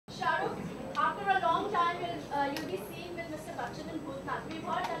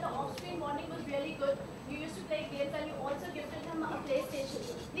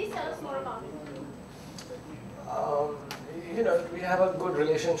Um, we have a good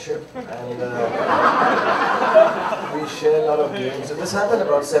relationship and we share a lot of games. And this happened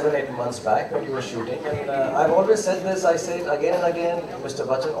about 7-8 months back when you were shooting. And I've always said this, I say it again and again. Mr.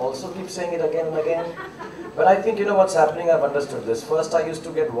 Bachchan also keeps saying it again and again. But I think what's happening, I've understood this. First I used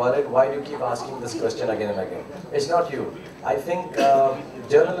to get worried, why do you keep asking this question again and again? It's not you. I think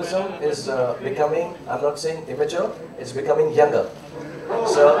journalism is becoming, I'm not saying immature, it's becoming younger.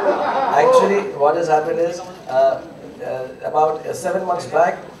 So actually what has happened is, about 7 months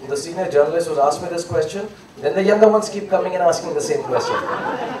back, the senior journalist was asked me this question, then the younger ones keep coming and asking the same question.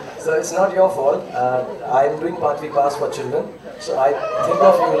 So it's not your fault. I'm doing Pathvi Pass for children. So I think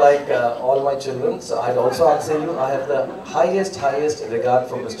of you like all my children. So I'd also answer you, I have the highest regard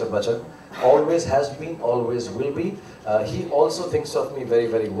for Mr. Bachchan. Always has been, always will be. He also thinks of me very,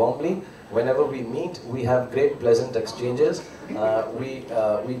 very warmly. Whenever we meet, we have great pleasant exchanges. We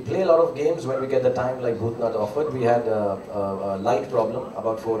play a lot of games when we get the time, like Bhootnath offered. We had a light problem,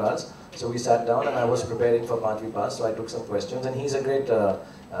 about 4 hours. So we sat down and I was preparing for Pathvi Pass, so I took some questions, and he's a great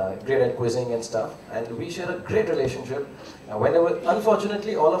at quizzing and stuff. And we share a great relationship. Whenever,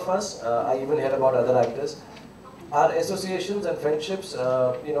 unfortunately, all of us, I even hear about other actors, our associations and friendships,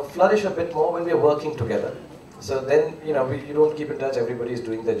 flourish a bit more when we're working together. So then, you don't keep in touch, everybody is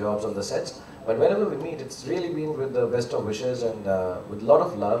doing their jobs on the sets. But whenever we meet, it's really been with the best of wishes and with a lot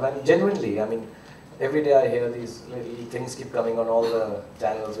of love. And genuinely, I mean, every day I hear these little things keep coming on all the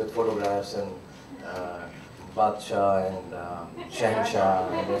channels with photographs and Badhshah and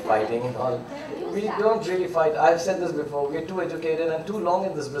Shahenshah, and they're fighting and all. We don't really fight. I've said this before, we're too educated and too long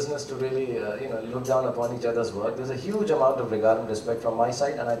in this business to really, look down upon each other's work. There's a huge amount of regard and respect from my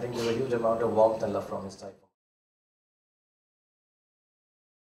side, and I think there's a huge amount of warmth and love from his side.